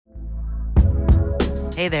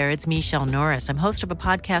Hey there, it's Michelle Norris. I'm host of a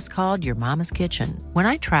podcast called Your Mama's Kitchen. When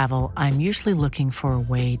I travel, I'm usually looking for a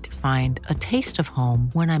way to find a taste of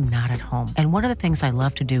home when I'm not at home. And one of the things I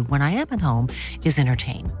love to do when I am at home is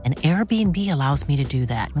entertain. And Airbnb allows me to do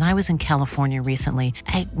that. When I was in California recently,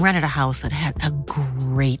 I rented a house that had a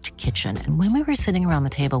great kitchen. And when we were sitting around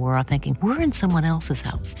the table, we were all thinking, we're in someone else's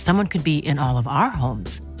house. Someone could be in all of our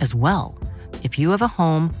homes as well. If you have a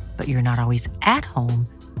home, but you're not always at home,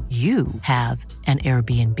 you have an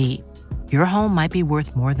Airbnb. Your home might be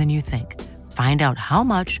worth more than you think. Find out how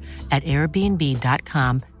much at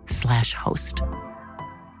airbnb.com/host.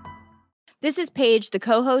 This is Paige, the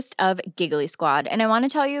co-host of Giggly Squad, and I want to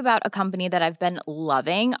tell you about a company that I've been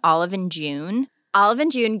loving, Olive & June. Olive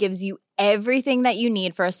 & June gives you everything that you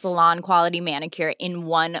need for a salon-quality manicure in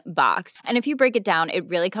one box. And if you break it down, it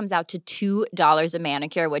really comes out to $2 a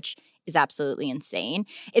manicure, which is absolutely insane.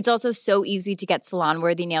 It's also so easy to get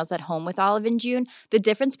salon-worthy nails at home with Olive & June. The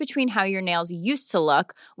difference between how your nails used to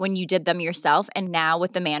look when you did them yourself and now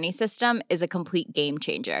with the Mani system is a complete game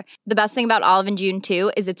changer. The best thing about Olive & June,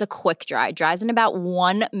 too, is it's a quick dry. Dries in about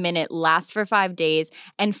 1 minute, lasts for 5 days,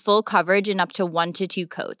 and full coverage in up to 1 to 2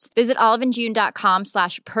 coats. Visit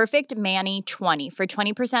oliveandjune.com/perfectmani20 for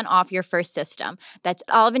 20% off your first system. That's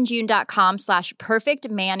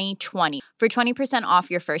oliveandjune.com/perfectmani20 for 20% off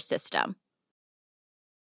your first system.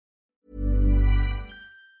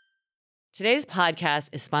 Today's podcast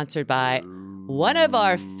is sponsored by one of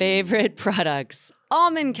our favorite products,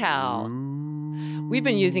 Almond Cow. We've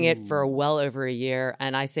been using it for well over a year,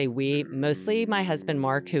 and I say we, mostly my husband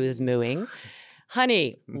Mark, who is mooing.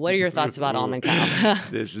 Honey, what are your thoughts about Almond Cow?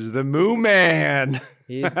 This is the Moo Man.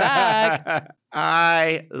 He's back.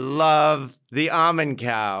 I love the Almond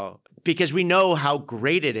Cow because we know how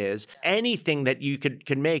great it is. Anything that you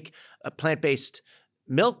can make a plant-based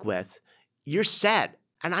milk with, you're set.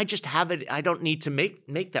 And I just have it. I don't need to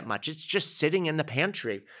make that much. It's just sitting in the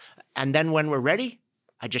pantry. And then when we're ready,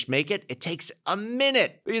 I just make it. It takes a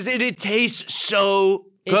minute because it tastes so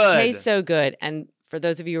good. It tastes so good. And for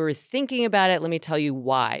those of you who are thinking about it, let me tell you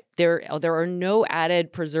why. There are no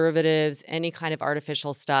added preservatives, any kind of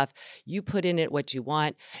artificial stuff. You put in it what you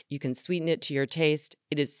want. You can sweeten it to your taste.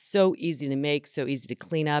 It is so easy to make, so easy to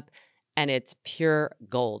clean up. And it's pure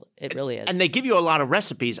gold. It really is. And they give you a lot of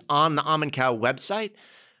recipes on the Almond Cow website.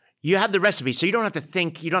 You have the recipe, so you don't have to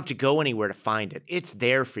think, you don't have to go anywhere to find it. It's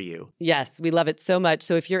there for you. Yes, we love it so much.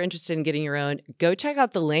 So if you're interested in getting your own, go check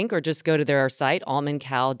out the link or just go to their site,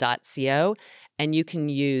 almondcow.co, and you can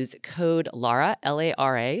use code LARA,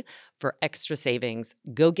 L-A-R-A, for extra savings.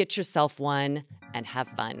 Go get yourself one and have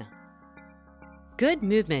fun. Good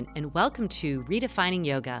movement, and welcome to Redefining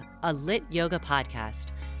Yoga, a lit yoga podcast,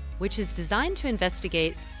 which is designed to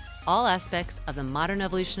investigate all aspects of the modern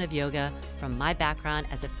evolution of yoga from my background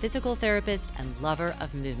as a physical therapist and lover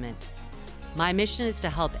of movement. My mission is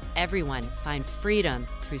to help everyone find freedom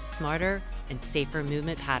through smarter and safer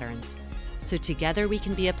movement patterns, so together we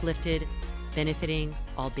can be uplifted, benefiting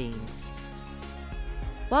all beings.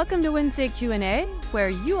 Welcome to Wednesday Q&A, where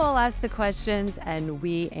you all ask the questions and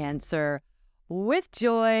we answer with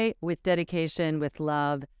joy, with dedication, with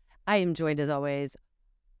love. I am joined, as always,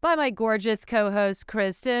 by my gorgeous co-host,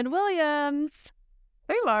 Kristen Williams.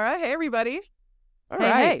 Hey, Laura. Hey, everybody. All Hey,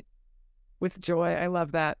 right. hey. With joy. I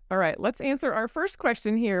love that. All right. Let's answer our first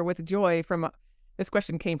question here with joy. This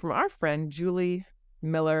question came from our friend, Julie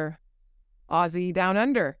Miller, Aussie Down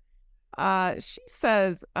Under. She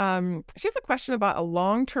says she has a question about a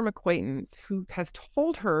long-term acquaintance who has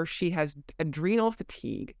told her she has adrenal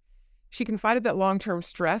fatigue. She confided that long-term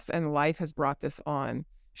stress and life has brought this on.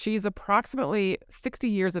 She's approximately 60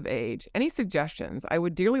 years of age. Any suggestions? I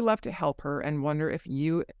would dearly love to help her and wonder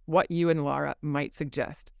what you and Laura might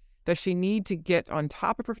suggest. Does she need to get on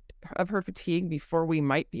top of her fatigue before we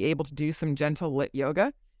might be able to do some gentle lit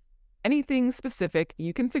yoga? Anything specific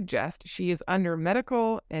you can suggest? She is under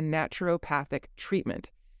medical and naturopathic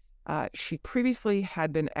treatment. She previously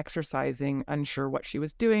had been exercising, unsure what she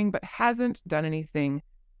was doing, but hasn't done anything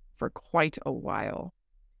for quite a while.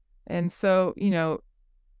 And so,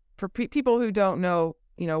 for people who don't know,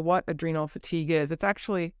 what adrenal fatigue is, it's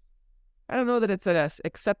actually, I don't know that it's an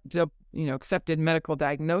accepted medical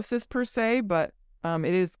diagnosis per se, but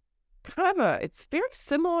it is kind of it's very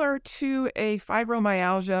similar to a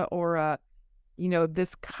fibromyalgia or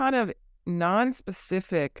this kind of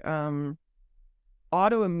non-specific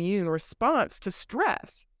autoimmune response to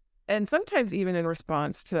stress, and sometimes even in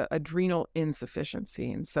response to adrenal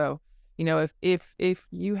insufficiency. And so, if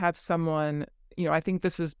you have someone, I think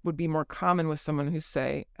this would be more common with someone who,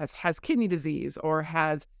 say, has kidney disease or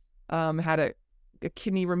has had a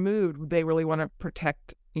kidney removed. They really want to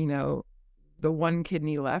protect, the one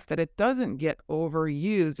kidney left, that it doesn't get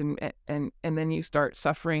overused, and then you start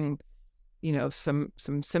suffering, some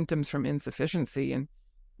symptoms from insufficiency. And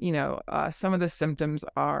some of the symptoms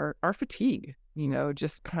are fatigue,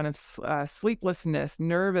 just kind of sleeplessness,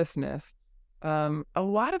 nervousness, a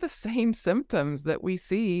lot of the same symptoms that we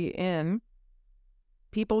see in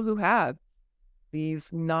people who have these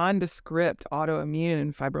nondescript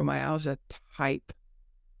autoimmune fibromyalgia type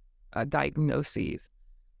diagnoses.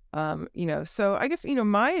 So I guess,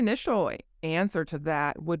 my initial answer to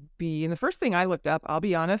that would be, and the first thing I looked up, I'll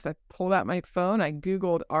be honest, I pulled out my phone, I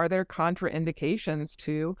Googled, are there contraindications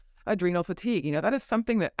to adrenal fatigue? That is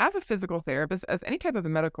something that, as a physical therapist, as any type of a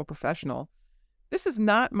medical professional, this is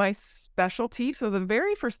not my specialty. So the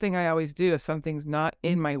very first thing I always do if something's not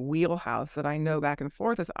in my wheelhouse that I know back and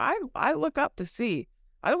forth is I look up to see.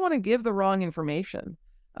 I don't want to give the wrong information.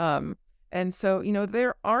 And so,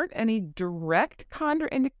 there aren't any direct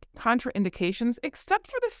contraindications, except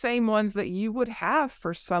for the same ones that you would have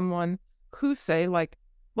for someone who, say, like,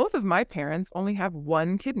 both of my parents only have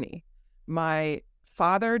one kidney. My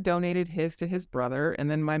father donated his to his brother, and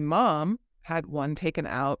then my mom had one taken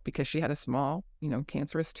out because she had a small,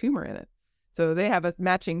 cancerous tumor in it. So they have a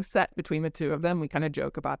matching set between the two of them. We kind of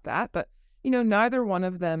joke about that. But, neither one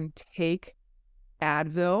of them take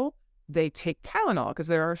Advil. They take Tylenol because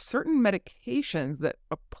there are certain medications that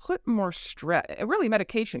put more stress, really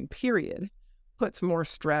medication, period, puts more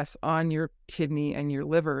stress on your kidney and your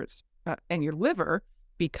liver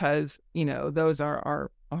because, those are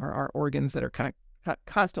our organs that are kind of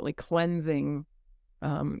constantly cleansing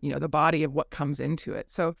the body of what comes into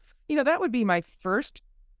it. So, that would be my first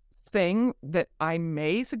thing that I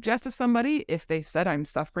may suggest to somebody if they said, I'm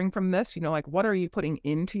suffering from this, like, what are you putting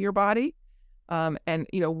into your body? And,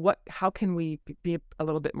 how can we be a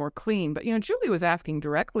little bit more clean? But, Julie was asking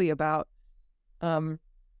directly about,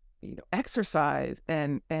 exercise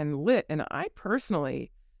and lit. And I personally,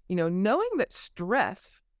 knowing that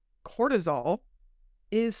stress, cortisol,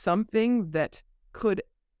 is something that could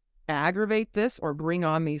aggravate this or bring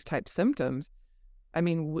on these type symptoms. I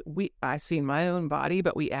mean, I see in my own body,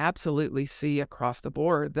 but we absolutely see across the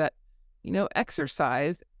board that,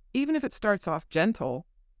 exercise, even if it starts off gentle,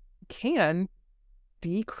 can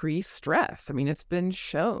decrease stress. I mean, it's been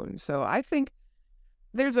shown. So I think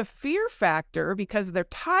there's a fear factor because they're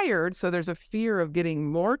tired. So there's a fear of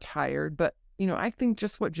getting more tired. But, I think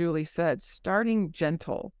just what Julie said, starting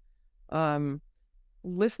gentle,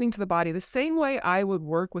 listening to the body, the same way I would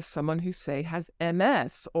work with someone who, say, has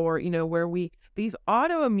MS or, where these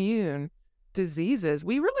autoimmune diseases,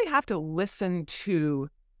 we really have to listen to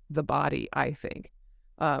the body, I think.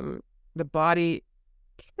 The body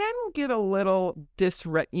can get a little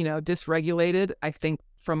dysregulated, I think,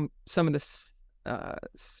 from some of the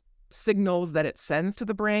signals that it sends to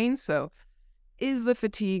the brain. So is the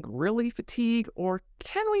fatigue really fatigue, or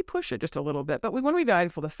can we push it just a little bit? But we want to be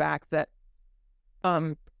mindful of the fact that we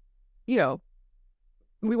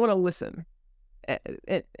want to listen,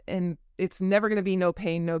 and it's never going to be no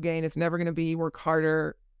pain, no gain. It's never going to be work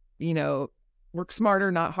harder, work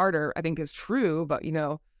smarter, not harder, I think is true. But,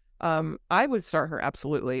 I would start her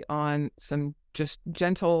absolutely on some just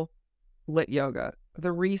gentle lit yoga,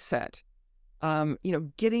 the reset,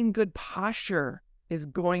 getting good posture is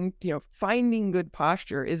going, finding good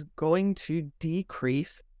posture is going to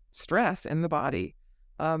decrease stress in the body.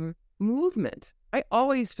 Movement. I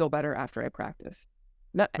always feel better after I practice.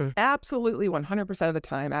 Absolutely 100% of the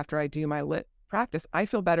time after I do my lit practice, I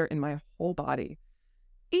feel better in my whole body.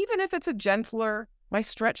 Even if it's a gentler, my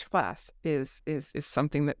stretch class is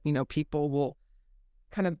something that, people will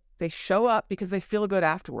they show up because they feel good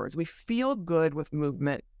afterwards. We feel good with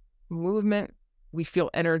movement. We feel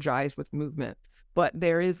energized with movement. But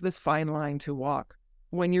there is this fine line to walk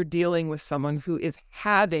when you're dealing with someone who is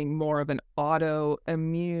having more of an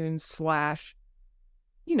autoimmune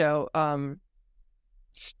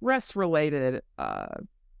stress-related, I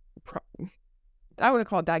wouldn't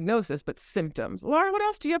call it diagnosis, but symptoms. Laura, what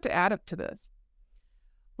else do you have to add up to this?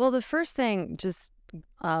 Well, the first thing, just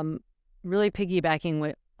really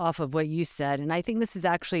piggybacking off of what you said, and I think this is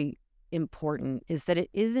actually important, is that it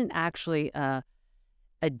isn't actually a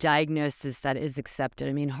diagnosis that is accepted.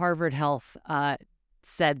 I mean, Harvard Health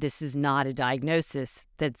said this is not a diagnosis,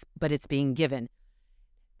 but it's being given.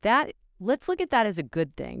 Let's look at that as a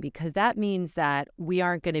good thing, because that means that we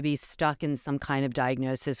aren't going to be stuck in some kind of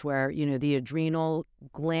diagnosis where, the adrenal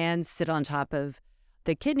glands sit on top of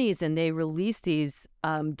the kidneys and they release these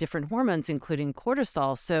different hormones, including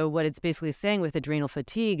cortisol. So what it's basically saying with adrenal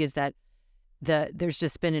fatigue is that there's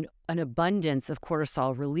just been an abundance of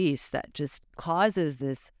cortisol release that just causes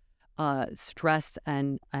this stress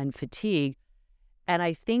and fatigue. And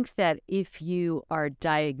I think that if you are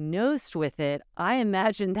diagnosed with it, I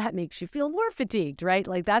imagine that makes you feel more fatigued, right?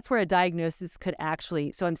 Like that's where a diagnosis could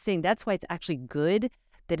actually, so I'm saying that's why it's actually good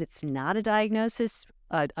that it's not a diagnosis,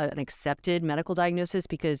 an accepted medical diagnosis,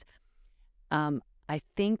 because I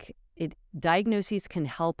think diagnoses can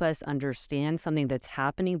help us understand something that's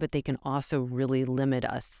happening, but they can also really limit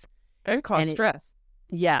us. And cause stress.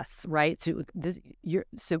 Yes, right. So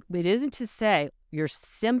it isn't to say your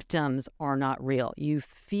symptoms are not real. You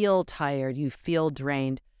feel tired, you feel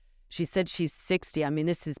drained. She said she's 60. I mean,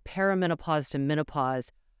 this is perimenopause to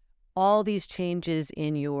menopause. All these changes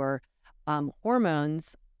in your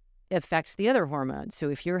hormones affect the other hormones. So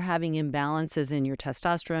if you're having imbalances in your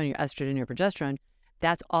testosterone, your estrogen, your progesterone,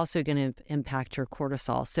 that's also going to impact your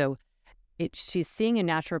cortisol. So she's seeing a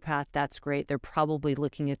naturopath. That's great. They're probably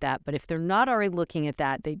looking at that. But if they're not already looking at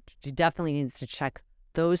that, she definitely needs to check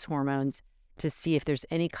those hormones to see if there's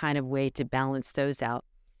any kind of way to balance those out.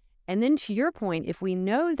 And then to your point, if we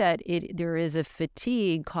know that there is a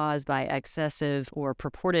fatigue caused by excessive or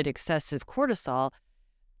purported excessive cortisol,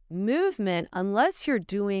 movement, unless you're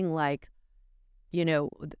doing they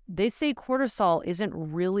say cortisol isn't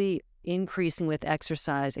really increasing with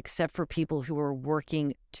exercise except for people who are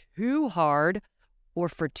working too hard or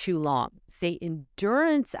for too long. Say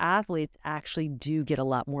endurance athletes actually do get a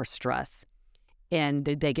lot more stress, and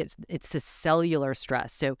it's a cellular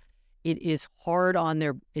stress. So it is hard on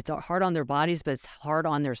their bodies, but it's hard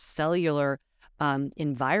on their cellular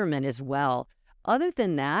environment as well. Other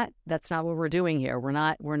than that, that's not what we're doing here. We're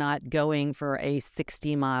not going for a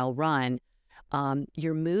 60-mile run.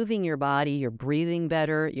 You're moving your body, you're breathing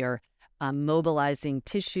better, you're mobilizing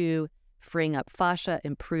tissue, freeing up fascia,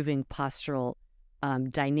 improving postural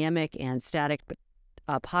dynamic and static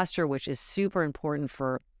posture, which is super important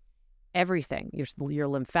for everything. Your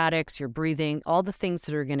lymphatics, your breathing, all the things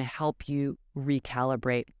that are going to help you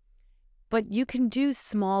recalibrate. But you can do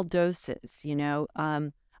small doses,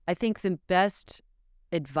 I think the best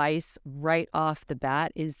advice right off the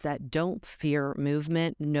bat is that don't fear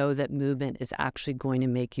movement. Know that movement is actually going to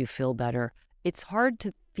make you feel better. It's hard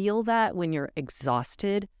to feel that when you're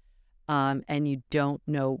exhausted and you don't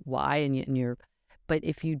know why, but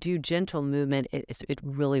if you do gentle movement, it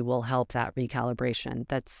really will help that recalibration.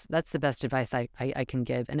 That's the best advice I can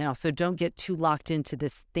give. And also don't get too locked into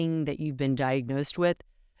this thing that you've been diagnosed with,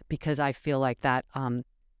 because I feel like that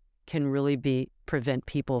can really prevent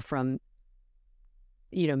people from,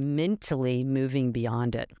 mentally moving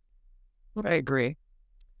beyond it. I agree.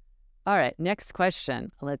 All right, next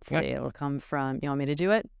question. Let's see. It'll come from, you want me to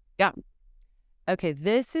do it? Yeah. Okay,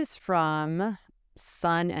 this is from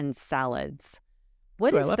Sun and Salads.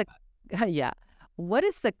 What is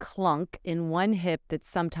the clunk in one hip that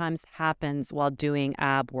sometimes happens while doing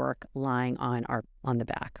ab work lying on the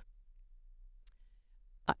back?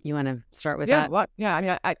 You want to start with that? Yeah. I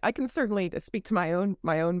mean, I can certainly speak to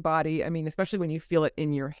my own body. I mean, especially when you feel it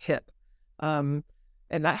in your hip, and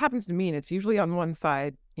that happens to me, and it's usually on one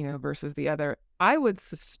side, versus the other. I would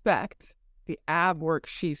suspect the ab work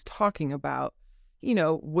she's talking about,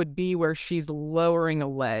 would be where she's lowering a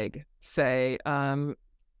leg. Say,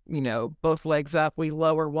 both legs up. We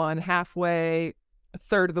lower one halfway, a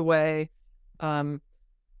third of the way, and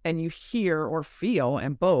you hear or feel,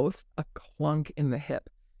 and both, a clunk in the hip.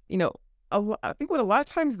 I think what a lot of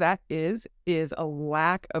times that is a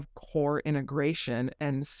lack of core integration.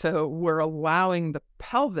 And so we're allowing the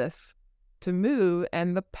pelvis to move,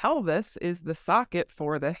 and the pelvis is the socket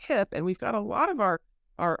for the hip. And we've got a lot of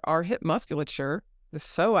our hip musculature, the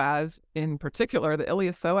psoas in particular, the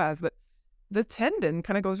iliopsoas, that the tendon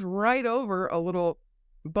kind of goes right over a little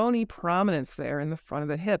bony prominence there in the front of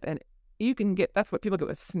the hip. And that's what people get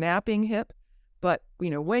with snapping hip. But,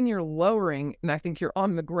 when you're lowering, and I think you're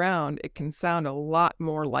on the ground, it can sound a lot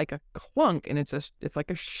more like a clunk, and it's like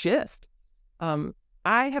a shift. I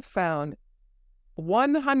have found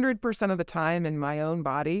 100% of the time in my own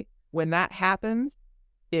body, when that happens,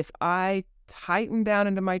 if I tighten down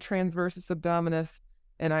into my transversus abdominis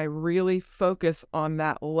and I really focus on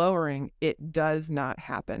that lowering, it does not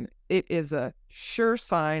happen. It is a sure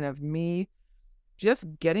sign of me just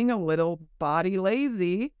getting a little body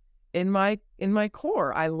lazy in my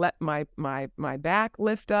core. I let my back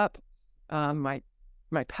lift up, my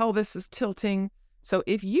pelvis is tilting. So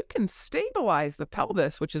if you can stabilize the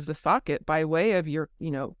pelvis, which is the socket, by way of your,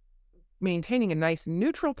 maintaining a nice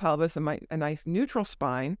neutral pelvis and a nice neutral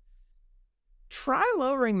spine, try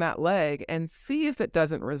lowering that leg and see if it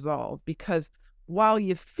doesn't resolve. Because while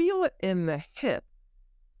you feel it in the hip,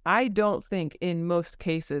 I don't think in most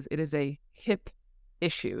cases it is a hip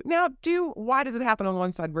issue. Now, why does it happen on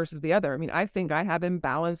one side versus the other? I mean, I think I have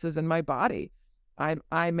imbalances in my body. I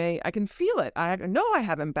can feel it. I know I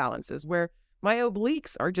have imbalances where my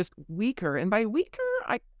obliques are just weaker. And by weaker,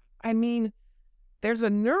 I mean, there's a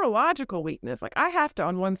neurological weakness. Like I have to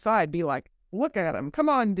on one side be like, look at them. Come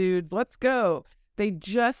on, dudes, let's go. They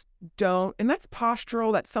just don't. And that's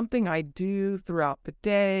postural. That's something I do throughout the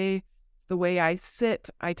day. The way I sit,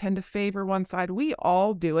 I tend to favor one side. We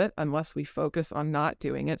all do it unless we focus on not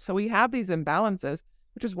doing it. So we have these imbalances,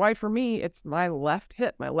 which is why for me, it's my left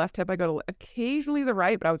hip. My left hip, I go to occasionally the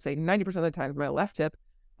right, but I would say 90% of the time, my left hip,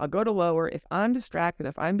 I'll go to lower. If I'm distracted,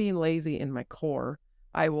 if I'm being lazy in my core,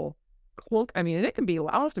 I will clunk. I mean, and it can be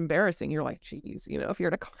almost embarrassing. You're like, geez, if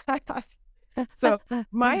you're at a class. So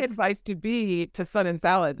my advice to Sun and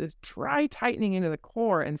Salads is try tightening into the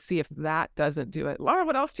core and see if that doesn't do it. Laura,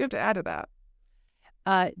 what else do you have to add to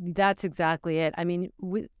that? That's exactly it. I mean,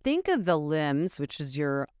 think of the limbs, which is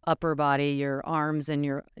your upper body, your arms and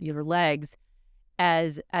your legs,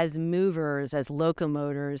 as movers, as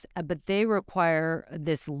locomotors, but they require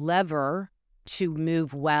this lever to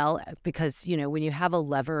move well because, when you have a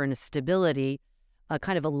lever and a stability, a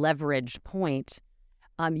kind of a leverage point,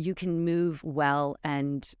 you can move well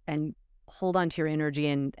and hold on to your energy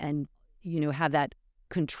and have that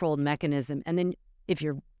controlled mechanism. And then if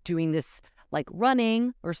you're doing this like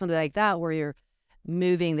running or something like that, where you're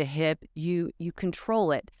moving the hip, you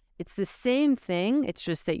control it. It's the same thing. It's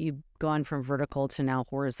just that you've gone from vertical to now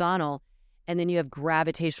horizontal. And then you have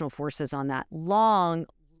gravitational forces on that long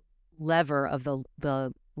lever of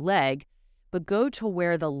the leg, but go to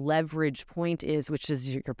where the leverage point is, which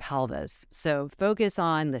is your pelvis. So focus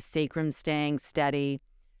on the sacrum staying steady,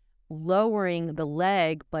 lowering the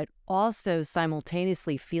leg, but also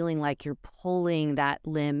simultaneously feeling like you're pulling that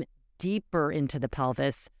limb deeper into the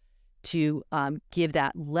pelvis to give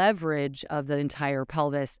that leverage of the entire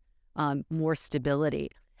pelvis more stability.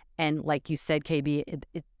 And like you said, KB,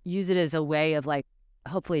 use it as a way of like,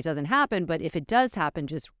 hopefully it doesn't happen, but if it does happen,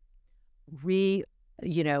 just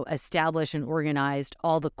establish and organized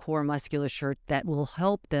all the core musculature that will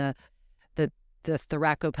help the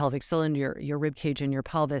thoracopelvic cylinder, your rib cage and your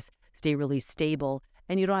pelvis stay really stable,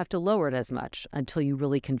 and you don't have to lower it as much until you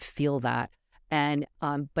really can feel that. And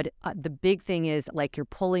but the big thing is, like you're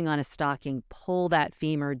pulling on a stocking, pull that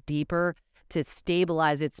femur deeper to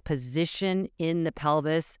stabilize its position in the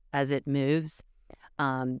pelvis as it moves.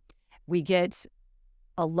 We get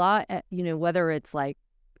a lot, whether it's like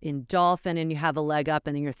in dolphin and you have a leg up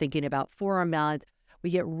and then you're thinking about forearm balance, we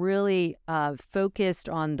get really focused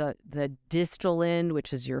on the distal end,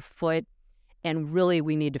 which is your foot. And really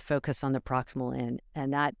we need to focus on the proximal end.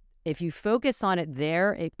 And that if you focus on it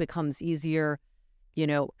there, it becomes easier,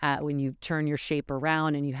 when you turn your shape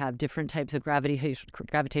around and you have different types of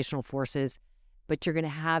gravitational forces, but you're going to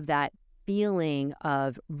have that feeling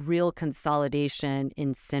of real consolidation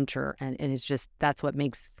in center. And it's just, that's what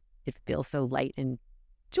makes it feel so light and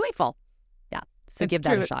joyful. Yeah. So give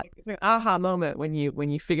that a shot. It's an aha moment when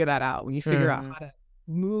you figure that out, when you figure out how to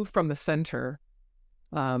move from the center.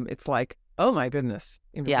 It's like, oh my goodness,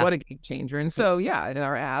 what a game changer. And so, in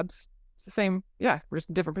our abs, it's the same. Yeah. We're just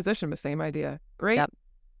in a different position, but same idea. Great. Yep.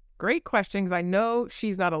 Great questions. I know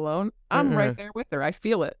she's not alone. I'm right there with her. I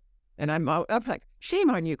feel it. And I'm like, shame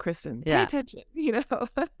on you, Kristen. Pay attention, be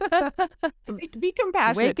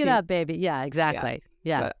compassionate. Wake it up, baby. Yeah, exactly.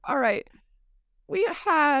 Yeah. But, all right. We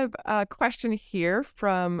have a question here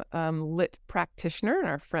from Lit Practitioner and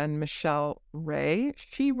our friend Michelle Ray.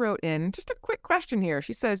 She wrote in just a quick question here.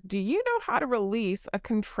 She says, do you know how to release a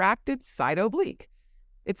contracted side oblique?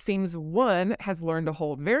 It seems one has learned to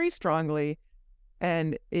hold very strongly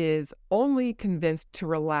and is only convinced to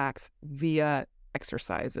relax via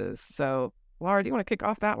exercises. So, Laura, do you want to kick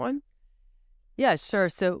off that one? Yeah, sure.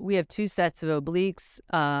 So we have two sets of obliques.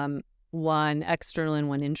 One external and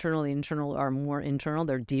one internal. The internal are more internal;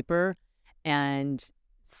 they're deeper, and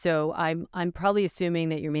so I'm probably assuming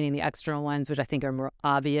that you're meaning the external ones, which I think are more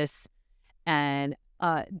obvious, and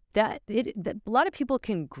a lot of people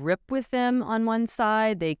can grip with them on one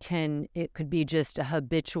side. It could be just a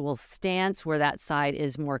habitual stance where that side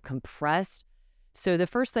is more compressed. So the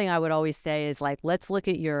first thing I would always say is like, let's look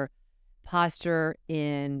at your posture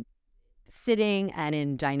in sitting and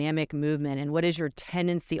in dynamic movement, and what is your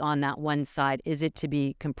tendency on that one side? Is it to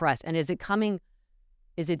be compressed? And is it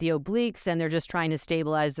the obliques and they're just trying to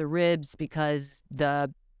stabilize the ribs because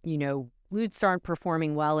the glutes aren't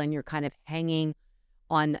performing well and you're kind of hanging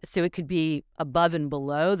on? So it could be above and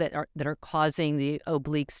below that are causing the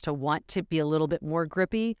obliques to want to be a little bit more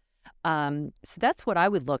grippy. So that's what I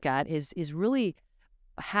would look at is really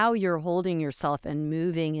how you're holding yourself and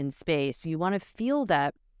moving in space. You want to feel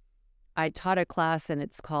that. I taught a class and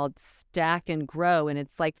it's called Stack and Grow, and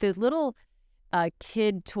it's like the little a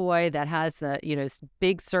kid toy that has the,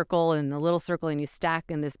 big circle and the little circle, and you stack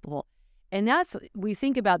in this bowl. And we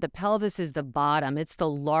think about the pelvis is the bottom. It's the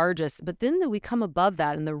largest. But then we come above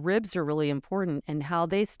that, and the ribs are really important and how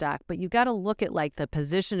they stack. But you got to look at like the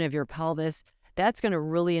position of your pelvis. That's going to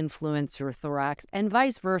really influence your thorax and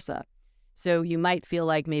vice versa. So you might feel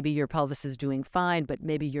like maybe your pelvis is doing fine, but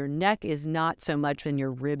maybe your neck is not so much when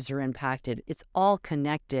your ribs are impacted. It's all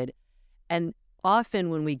connected. And often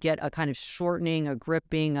when we get a kind of shortening, a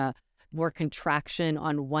gripping, a more contraction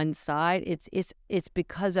on one side, it's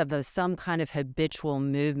because of some kind of habitual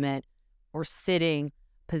movement or sitting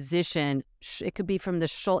position. It could be from the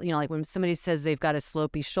shoulder, like when somebody says they've got a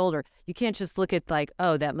slopey shoulder, you can't just look at like,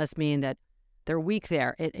 oh, that must mean that they're weak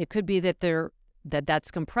there. It could be that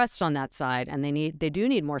that's compressed on that side, and they do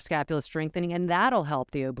need more scapula strengthening, and that'll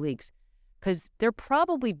help the obliques. Because they're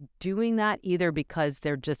probably doing that either because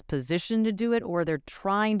they're just positioned to do it, or they're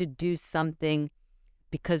trying to do something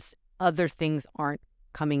because other things aren't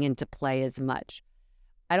coming into play as much.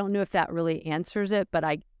 I don't know if that really answers it, but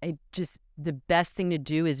the best thing to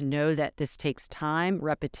do is know that this takes time,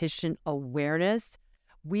 repetition, awareness.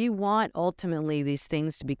 We want ultimately these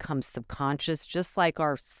things to become subconscious, just like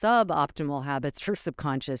our suboptimal habits are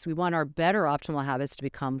subconscious. We want our better optimal habits to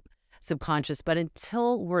become subconscious. But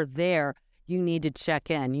until we're there, you need to check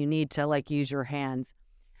in. You need to use your hands.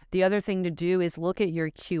 The other thing to do is look at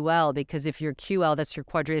your QL, because if your QL, that's your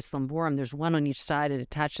quadratus lumborum, there's one on each side. It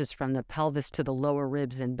attaches from the pelvis to the lower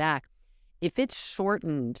ribs and back. If it's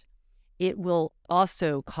shortened, it will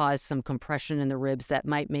also cause some compression in the ribs that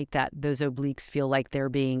might make those obliques feel like they're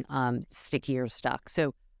being sticky or stuck.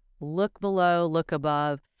 So look below, look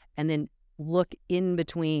above, and then look in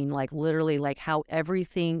between, literally how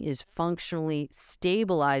everything is functionally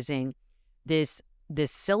stabilizing this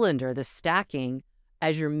cylinder, the stacking,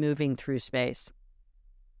 as you're moving through space.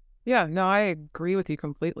 Yeah, no, I agree with you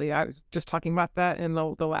completely. I was just talking about that in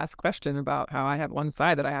the last question about how I have one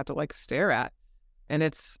side that I have to stare at, and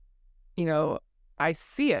it's, I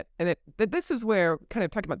see it. And this is where kind of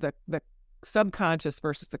talking about the subconscious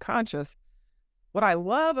versus the conscious. What I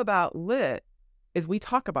love about LIT is we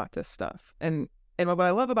talk about this stuff. And what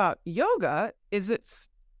I love about yoga is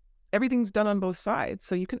everything's done on both sides.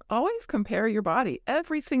 So you can always compare your body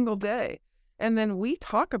every single day. And then we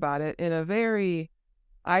talk about it in a very,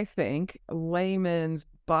 I think, layman's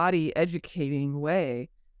body educating way,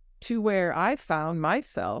 to where I found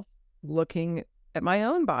myself looking at my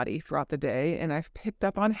own body throughout the day, and I've picked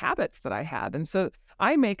up on habits that I have. And so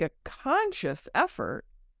I make a conscious effort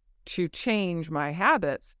to change my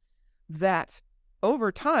habits that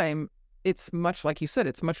over time, it's much like you said,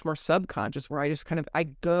 it's much more subconscious, where I just I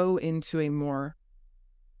go into a more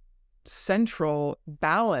central,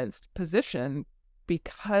 balanced position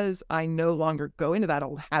because I no longer go into that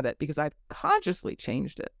old habit because I've consciously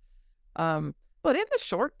changed it. But in the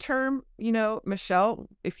short term, Michelle,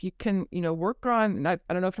 if you can, work on, and I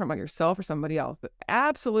don't know if you're talking about yourself or somebody else, but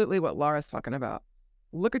absolutely what Laura's talking about.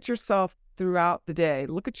 Look at yourself throughout the day.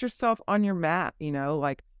 Look at yourself on your mat,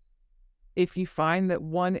 if you find that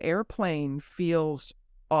one airplane feels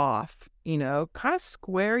off, kind of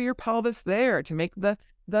square your pelvis there to make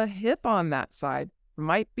the hip on that side.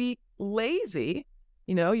 Might be lazy,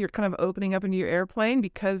 you're kind of opening up into your airplane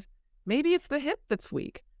because maybe it's the hip that's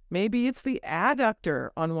weak. Maybe it's the adductor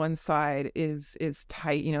on one side is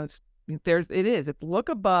tight. It's look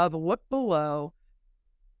above, look below,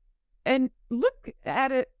 and look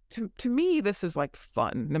at it. To me, this is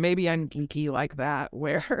fun. Now, maybe I'm geeky like that,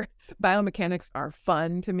 where biomechanics are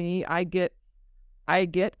fun to me. I get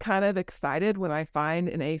kind of excited when I find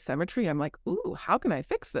an asymmetry. I'm like, ooh, how can I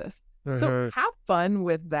fix this? So have fun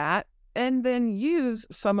with that, and then use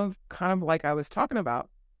some of kind of like I was talking about.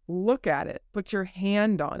 Look at it, put your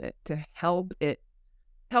hand on it to help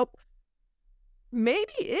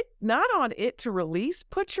maybe it, not on it to release,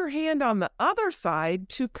 put your hand on the other side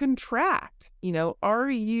to contract. Are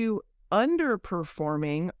you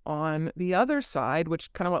underperforming on the other side,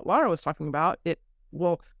 which kind of what Laura was talking about? It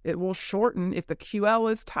will shorten if the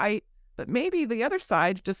QL is tight, but maybe the other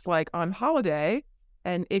side, just like on holiday.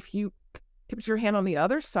 And if you put your hand on the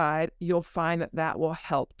other side, you'll find that will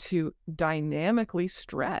help to dynamically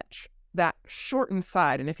stretch that shortened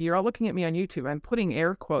side. And if you're all looking at me on YouTube, I'm putting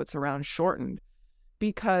air quotes around shortened,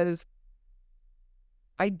 because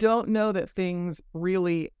I don't know that things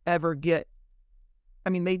really ever get,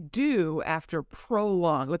 they do after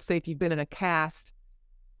prolonged, let's say if you've been in a cast,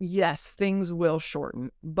 yes, things will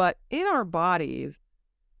shorten. But in our bodies,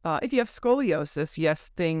 if you have scoliosis, yes,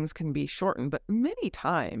 things can be shortened, but many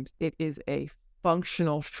times it is a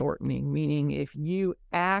functional shortening, meaning if you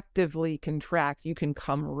actively contract, you can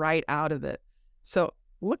come right out of it. So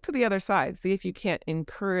look to the other side. See if you can't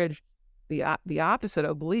encourage the opposite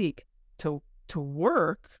oblique to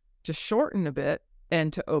work, to shorten a bit,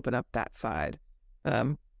 and to open up that side.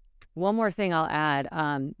 One more thing I'll add,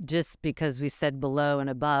 just because we said below and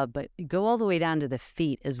above, but go all the way down to the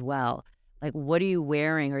feet as well. Like, what are you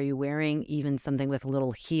wearing? Are you wearing even something with a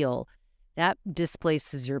little heel? That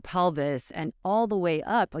displaces your pelvis, and all the way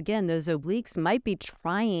up. Again, those obliques might be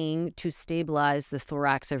trying to stabilize the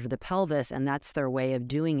thorax over the pelvis, and that's their way of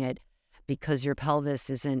doing it because your pelvis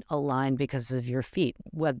isn't aligned because of your feet.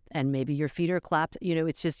 And maybe your feet are clapped.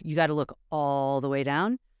 It's just, you got to look all the way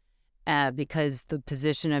down because the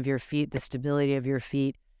position of your feet, the stability of your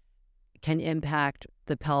feet can impact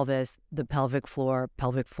the pelvis, the pelvic floor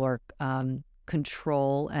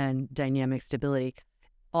control and dynamic stability,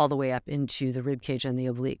 all the way up into the rib cage and the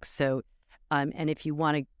obliques. So, and if you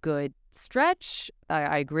want a good stretch,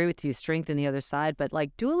 I agree with you, strengthen the other side, but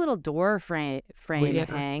like do a little door frame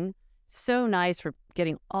hang. So nice for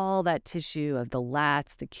getting all that tissue of the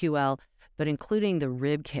lats, the QL, but including the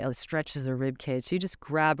rib cage, stretches the rib cage. So you just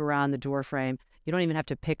grab around the door frame. You don't even have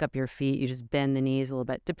to pick up your feet. You just bend the knees a little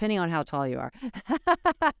bit, depending on how tall you are.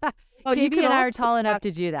 KB and I are tall enough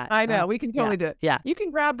to do that. I know. We can totally do it. Yeah. You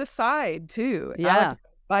can grab the side, too. Yeah.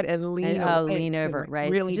 And lean over. Lean over,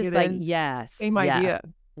 right? Really just like, yes. Same idea.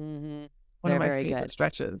 Mm-hmm. One of my very favorite good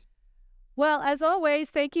stretches. Well, as always,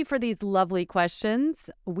 thank you for these lovely questions.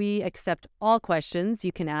 We accept all questions.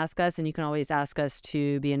 You can ask us, and you can always ask us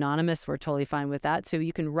to be anonymous. We're totally fine with that. So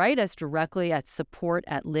you can write us directly at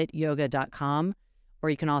support@lityoga.com, or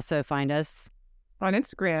you can also find us on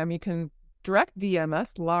Instagram. You can direct DM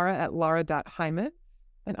us, Laura at laura.hyman,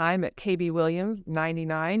 and I'm at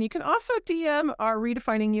kbwilliams99. You can also DM our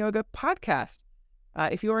Redefining Yoga podcast.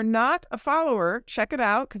 If you are not a follower, check it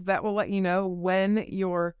out, because that will let you know when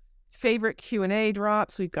your favorite Q&A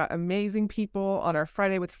drops. We've got amazing people on our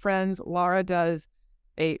Friday with Friends. Laura does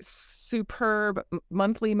a superb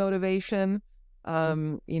monthly motivation.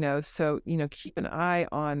 So keep an eye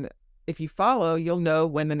on, if you follow, you'll know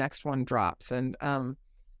when the next one drops. And and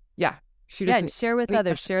share with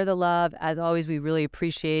others, share the love. As always, we really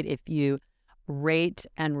appreciate if you rate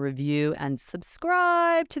and review and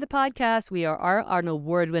subscribe to the podcast. We are an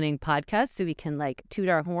award-winning podcast, so we can toot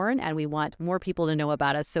our horn, and we want more people to know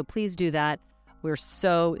about us. So please do that. We're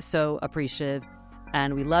so, so appreciative,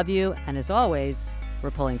 and we love you. And as always,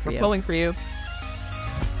 we're pulling for you. We're pulling for you.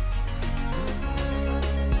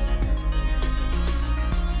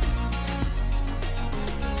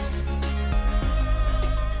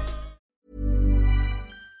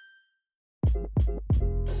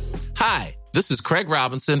 Hi, this is Craig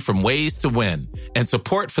Robinson from Ways to Win, and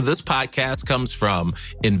support for this podcast comes from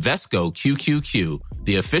Invesco QQQ,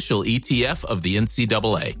 the official ETF of the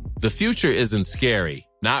NCAA. The future isn't scary.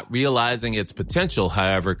 Not realizing its potential,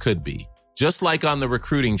 however, could be. Just like on the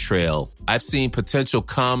recruiting trail, I've seen potential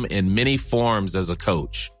come in many forms as a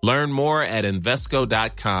coach. Learn more at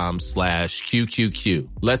Invesco.com/QQQ.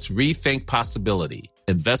 Let's rethink possibility.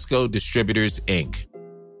 Invesco Distributors, Inc.